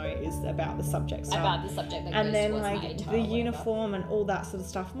want to know, is about the subject stuff. About the subject that and then goes like the uniform and all that sort of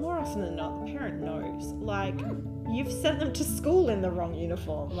stuff. More often than not, the parent knows. Like you've sent them to school in the wrong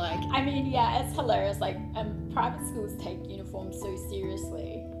uniform. Like I mean, it's hilarious. Like private schools take uniforms so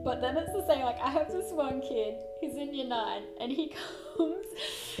seriously, but then it's the same. Like I have this one kid, he's in year 9, and he comes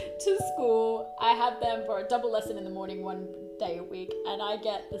to school. I have them for a double lesson in the morning, one day a week, and I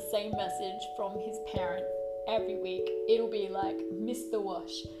get the same message from his parent every week. It'll be like, Mr. Wash,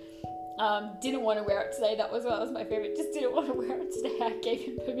 didn't want to wear it today. That was my favorite. Just didn't want to wear it today. I gave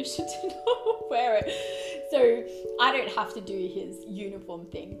him permission to not wear it. So I don't have to do his uniform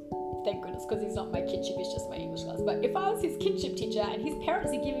thing, thank goodness, because he's not my kinship, he's just my English class. But if I was his kinship teacher and his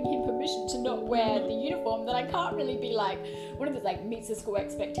parents are giving him permission to not wear the uniform, then I can't really be like, one of those like meets the school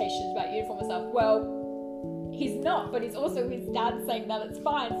expectations about uniform and stuff. Well, he's not, but he's also his dad saying that it's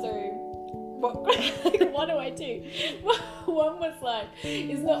fine. So what do I do? One was like,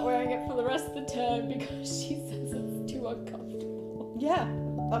 he's not wearing it for the rest of the term because she says it's too uncomfortable.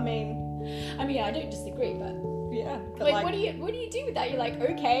 I mean, I don't disagree, but but like, what do you do with that? You're like,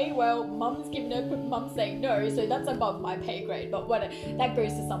 okay, well, mum's giving her, mum's saying no, so that's above my pay grade, but that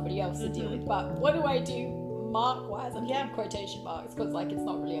goes to somebody else to deal with. But what do I do mark wise? I'm doing quotation marks because like it's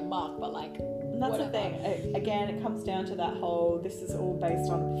not really a mark, but like, and that's the thing. Again, it comes down to that whole, this is all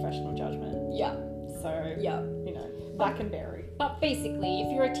based on professional judgment. So you know, that can vary. But basically,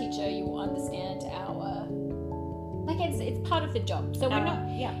 if you're a teacher, you will understand our, like, it's part of the job. So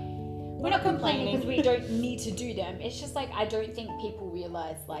we're not complaining because we don't need to do them. It's just like, I don't think people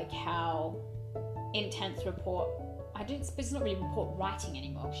realize like how intense report, it's not really report writing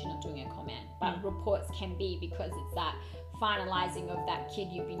anymore because you're not doing a comment, but reports can be, because it's that finalizing of that kid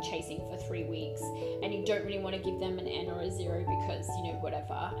you've been chasing for 3 weeks and you don't really want to give them an N or a 0 because, you know,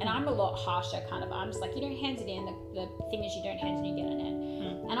 whatever. And I'm a lot harsher kind of. I'm just like, you don't hand it in. The thing is, you don't hand it in, you get an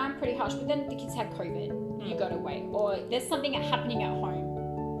N. And I'm pretty harsh. But then the kids had COVID. You got to wait. Or there's something happening at home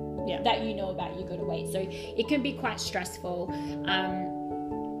that you know about, you got to wait. So it can be quite stressful.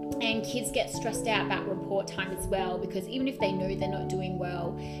 And kids get stressed out about report time as well, because even if they know they're not doing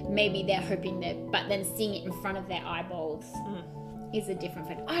well, maybe they're hoping but then seeing it in front of their eyeballs is a different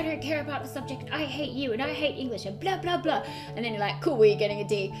thing. I don't care about the subject, I hate you and I hate English and blah blah blah, and then you're like, cool, you're getting a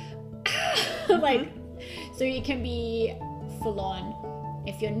D. Like, so it can be full on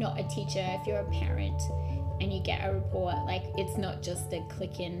if you're not a teacher, if you're a parent and you get a report, like it's not just a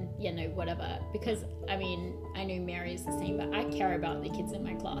click in, you know, whatever. Because I mean, I know Mary is the same, but I care about the kids in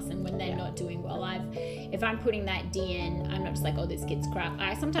my class, and when they're not doing well, if I'm putting that D in, I'm not just like, oh, this kid's crap.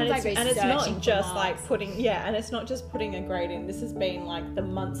 Sometimes I go searching. And it's not just like marks. and it's not just putting a grade in. This has been like the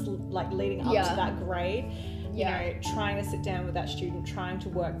months like leading up to that grade. You know, trying to sit down with that student, trying to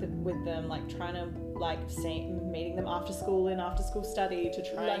work with them, like trying to meeting them after school in after school study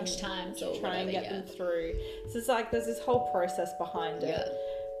to try and get them through. So it's like there's this whole process behind it,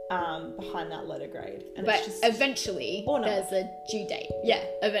 behind that letter grade. And but it's just, eventually there's a due date. Yeah,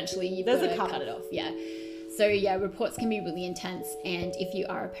 eventually you've got to cut it off. Yeah. So yeah, reports can be really intense, and if you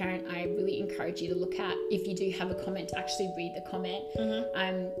are a parent, I really encourage you to look at, if you do have a comment, to actually read the comment,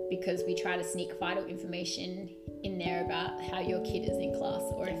 because we try to sneak vital information in there about how your kid is in class,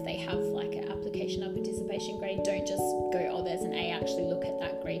 or if they have like an application or participation grade. Don't just go, oh, there's an A. Actually look at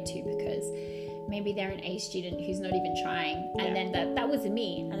that grade too, because maybe they're an A student who's not even trying, and then that was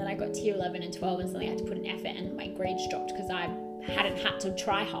me, and then I got to year 11 and 12 and suddenly I had to put an effort, and my grades dropped because I hadn't had to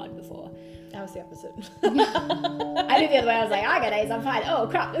try hard before. That was the opposite. I did the other way. I was like, I got A's, I'm fine. Oh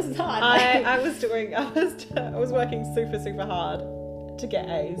crap, this is hard. I was working super hard to get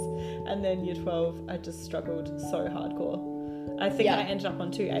A's, and then year 12 I just struggled so hardcore. I think I ended up on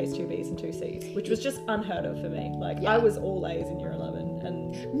 2 A's, 2 B's and 2 C's, which was just unheard of for me. Like I was all A's in year 11,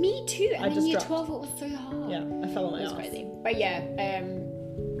 and me too. And then year dropped. 12 it was so hard. Yeah, I fell on my ass. It was crazy. But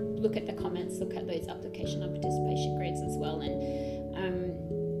look at the comments, look at those application and participation grades as well, and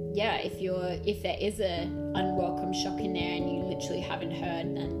if there is a unwelcome shock in there and you literally haven't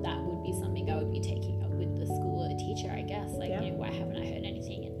heard, then that would be something I would be taking up with the school or the teacher, I guess. Like, you know, why haven't I heard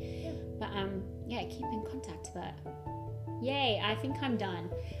anything? But keep in contact. But yay, I think I'm done.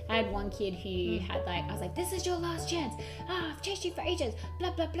 I had one kid who had I was like, this is your last chance. I've chased you for ages,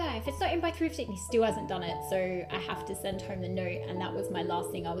 blah, blah, blah. If it's not in by 3:15, he still hasn't done it. So I have to send home the note. And that was my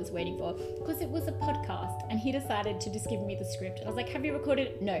last thing I was waiting for, because it was a podcast and he decided to just give me the script. I was like, have you recorded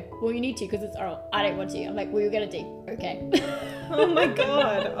it? No. Well, you need to, because it's oral. I don't want to. I'm like, well, you're going to do. Okay. Oh my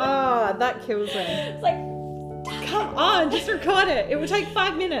God. Oh, that kills me. It's like, come on, just record it. It would take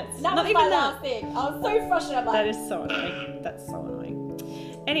 5 minutes. That Not was even my that. last thing. I was so frustrated about that. Is so annoying. That's so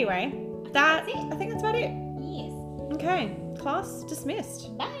annoying. Anyway, I think that's about it. Yes. Okay, class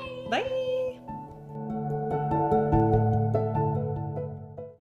dismissed. Bye. Bye.